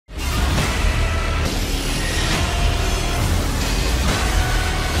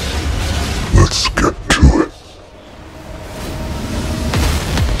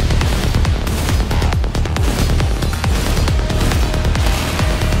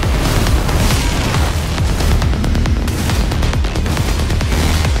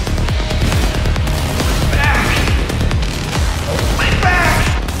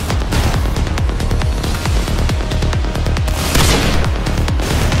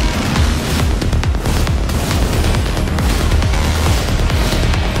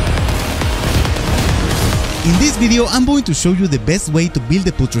this video I'm going to show you the best way to build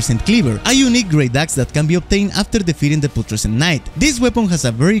the Putrescent Cleaver, a unique great axe that can be obtained after defeating the Putrescent Knight. This weapon has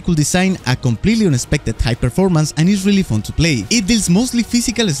a very cool design, a completely unexpected high performance, and is really fun to play. It deals mostly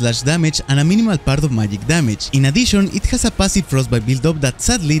physical slash damage and a minimal part of magic damage. In addition, it has a passive frostbite build-up that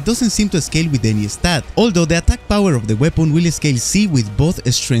sadly doesn't seem to scale with any stat, although the attack power of the weapon will scale C with both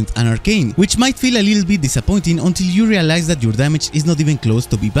strength and arcane, which might feel a little bit disappointing until you realize that your damage is not even close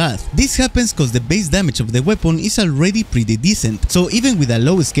to be bad. This happens cause the base damage of the weapon is already pretty decent, so even with a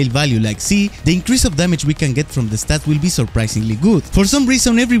low scale value like C, the increase of damage we can get from the stat will be surprisingly good. For some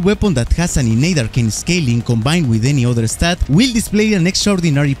reason, every weapon that has an innate arcane scaling combined with any other stat will display an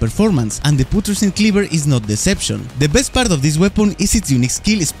extraordinary performance, and the Putrescent Cleaver is not the exception. The best part of this weapon is its unique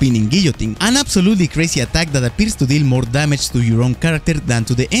skill Spinning Guillotine, an absolutely crazy attack that appears to deal more damage to your own character than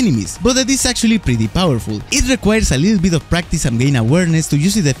to the enemies, but that is actually pretty powerful. It requires a little bit of practice and gain awareness to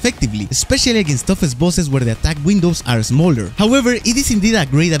use it effectively, especially against toughest bosses where the attack windows are smaller. However, it is indeed a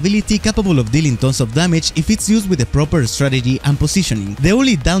great ability capable of dealing tons of damage if it's used with the proper strategy and positioning. The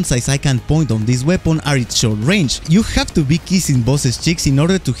only downsides I can point on this weapon are its short range. You have to be kissing bosses' cheeks in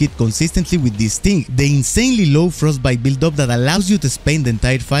order to hit consistently with this thing. The insanely low frostbite build-up that allows you to spend the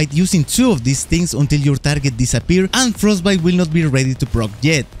entire fight using 2 of these things until your target disappears and frostbite will not be ready to proc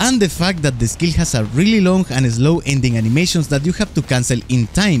yet, and the fact that the skill has a really long and slow ending animations that you have to cancel in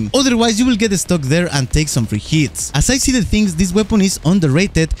time, otherwise you will get stuck there and take some free hits. As I see the things, this weapon is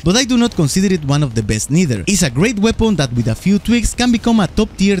underrated, but I do not consider it one of the best neither. It's a great weapon that with a few tweaks can become a top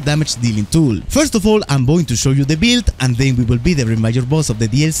tier damage dealing tool. First of all, I'm going to show you the build, and then we will beat every major boss of the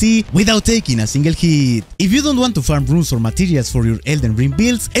DLC without taking a single hit. If you don't want to farm runes or materials for your Elden Ring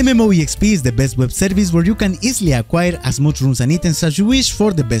builds, MMOEXP is the best web service where you can easily acquire as much runes and items as you wish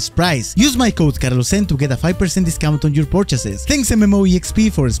for the best price. Use my code CarlosN to get a 5% discount on your purchases. Thanks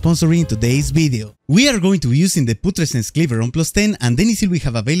MMOEXP for sponsoring today's video. We are going to be using the Putrescent Cleaver on +10 and any skill we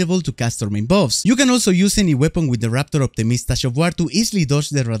have available to cast our main buffs. You can also use any weapon with the Raptor Optimist Dash of War to easily dodge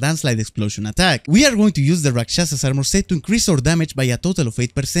the Radahn Slide Explosion attack. We are going to use the Rakshas's armor set to increase our damage by a total of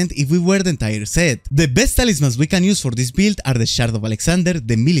 8% if we wear the entire set. The best talismans we can use for this build are the Shard of Alexander,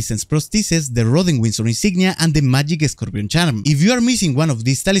 the Millicent's Prosthesis, the Rodden Windsor Insignia, and the Magic Scorpion Charm. If you are missing one of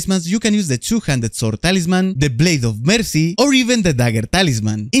these talismans, you can use the Two-Handed Sword Talisman, the Blade of Mercy, or even the Dagger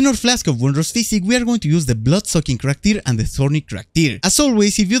Talisman. In our Flask of Wondrous Physic, we are going to use the Blood-Sucking Crack Tier and the Thorny Crack Tier. As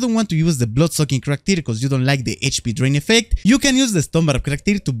always, if you don't want to use the Blood-Sucking Crack Tier because you don't like the HP drain effect, you can use the Stone Barb Crack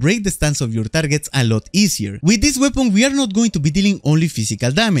Tier to break the stance of your targets a lot easier. With this weapon, we are not going to be dealing only physical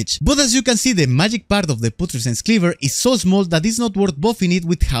damage, but as you can see, the magic part of the Putrescent Cleaver is so small that it's not worth buffing it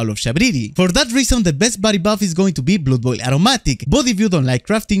with Howl of Shabriri. For that reason, the best body buff is going to be Blood Boil Aromatic, but if you don't like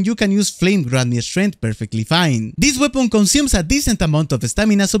crafting, you can use Flame Grant Me Strength perfectly fine. This weapon consumes a decent amount of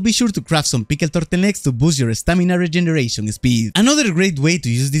stamina, so be sure to craft some pickled turtlenecks to boost your stamina regeneration speed. Another great way to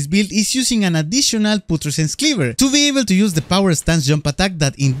use this build is using an additional Putrescent Cleaver to be able to use the power stance jump attack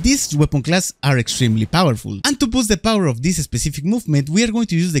that in this weapon class are extremely powerful. And to boost the power of this specific movement, we are going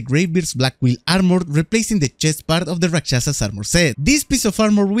to use the Greybeard's Black Quill armor, replacing the chest part of the Rakshas's armor set. This piece of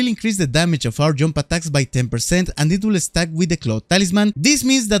armor will increase the damage of our jump attacks by 10% and it will stack with the Cloud Talisman. This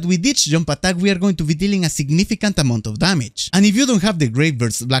means that with each jump attack we are going to be dealing a significant amount of damage. And if you don't have the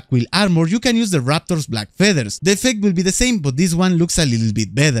Greybeard's Black Quill armor, you can use the Raptor's Black Feathers. The effect will be the same, but this one looks a little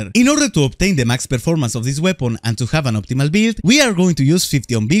bit better. In order to obtain the max performance of this weapon and to have an optimal build, we are going to use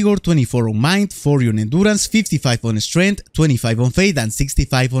 50 on Vigor, 24 on Mind, 40 on Endurance, 55 on Strength, 25 on Fate, and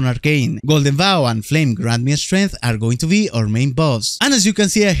 65 on Arcane. Golden Vow and Flame Grant Me Strength are going to be our main buffs. And as you can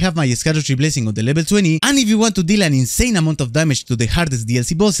see, I have my Scarletry Blessing on the level 20, and if you want to deal an insane amount of damage to the hardest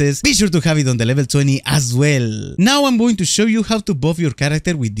DLC bosses, be sure to have it on the level 20 as well. Now I'm going to show you how to buff your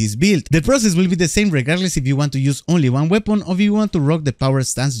character with this build. The process will be the same regardless if you want to use only one weapon or if you want to rock the power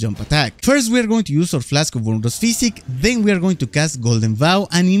stance jump attack. First we are going to use our Flask of Wondrous Physic, then we are going to cast Golden Vow,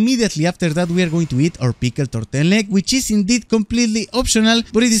 and immediately after that we are going to eat our pickled turtleneck, which is indeed completely optional,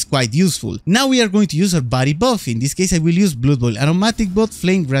 but it is quite useful. Now we are going to use our body buff. In this case I will use Blood Boil Aromatic, but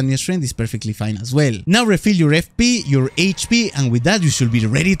Flame Grant Me Strength is perfectly fine as well. Now refill your FP, your HP, and with that you should be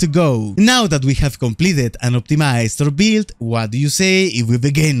ready to go. Now that we have completed and optimized our build, what do you say if we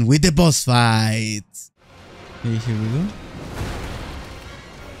begin with the boss fight? Okay, here we go.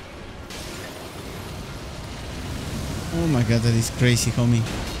 Oh my god, that is crazy, homie.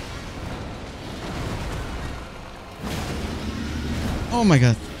 Oh my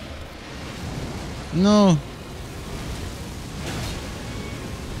god. No.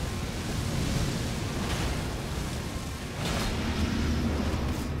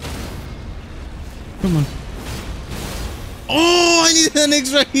 Come on. Oh, I need an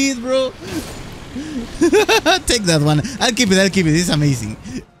extra hit, bro. Take that one. I'll keep it. I'll keep it. It's amazing.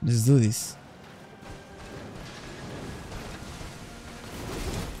 Let's do this.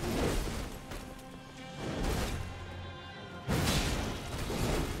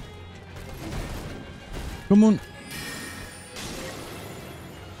 Come on.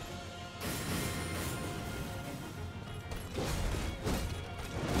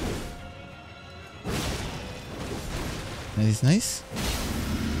 That is nice.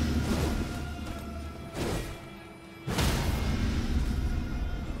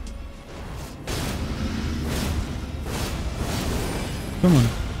 Come on.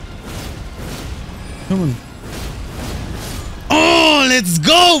 Come on. Oh, let's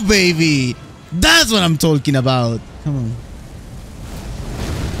go, baby! That's what I'm talking about. Come on.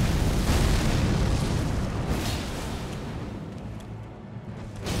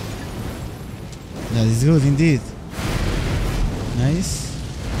 That is good indeed. Nice.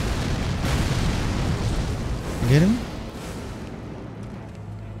 Get him.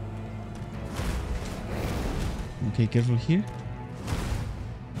 Okay, careful here.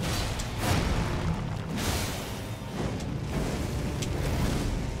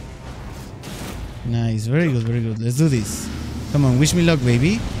 Nice, very good, very good. Let's do this. Come on, wish me luck,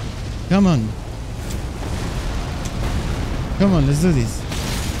 baby. Come on. Come on, let's do this.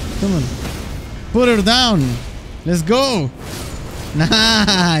 Come on. Put her down. Let's go.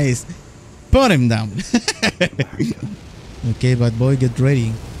 Nice. Put him down. Okay, bad boy, get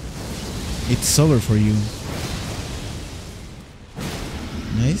ready. It's over for you.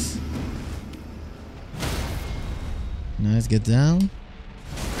 Nice. Nice, get down.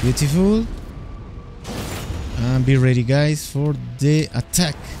 Beautiful. And be ready, guys, for the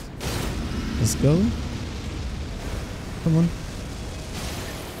attack. Let's go. Come on.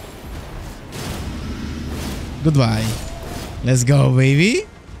 Goodbye. Let's go, baby.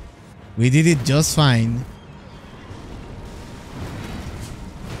 We did it just fine.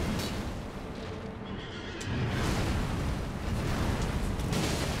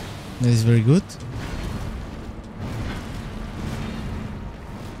 That is very good.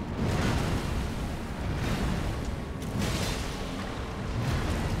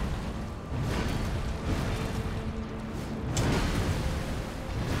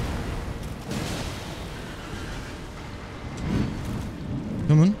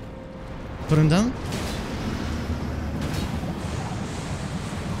 Come on. Put him down.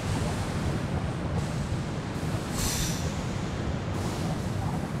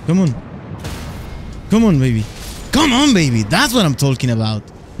 Come on. Come on, baby. Come on, baby. That's what I'm talking about.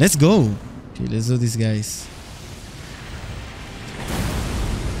 Let's go. Okay, let's do this, guys.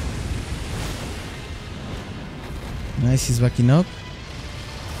 Nice, he's backing up.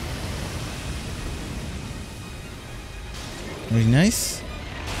 Very nice.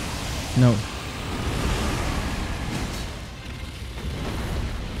 No.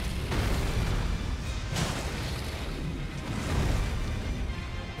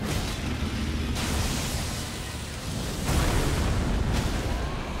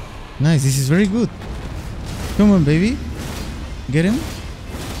 Nice, this is very good. Come on, baby. Get him.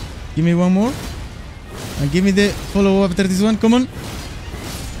 Give me one more. And give me the follow after this one. Come on.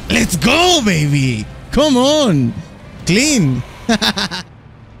 Let's go, baby. Come on. Clean.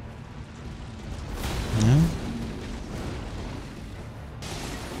 No.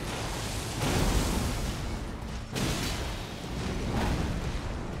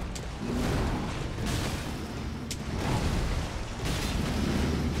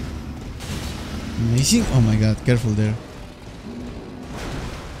 Amazing. Oh my god, careful there.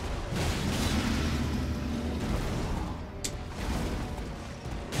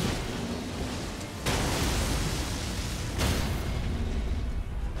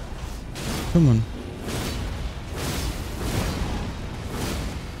 Come on.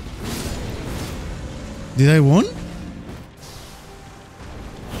 Did I won?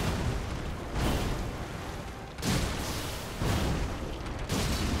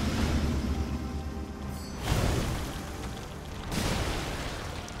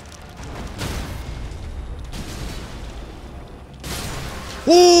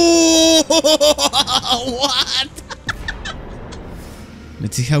 Oh! What?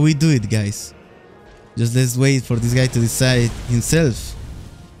 Let's see how we do it, guys. Just let's wait for this guy to decide himself.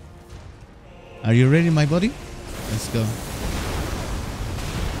 Are you ready, my buddy? Let's go.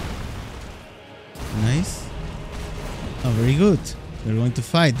 Nice. Oh, very good. We're going to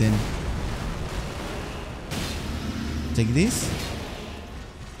fight then. Take this.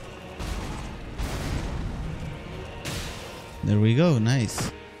 There we go.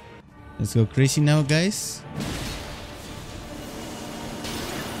 Nice. Let's go crazy now, guys.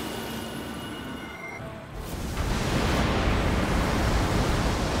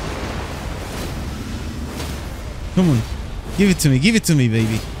 Come on. Give it to me,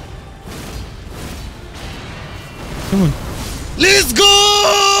 baby. Come on. Let's go!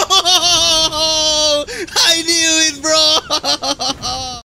 I knew it, bro!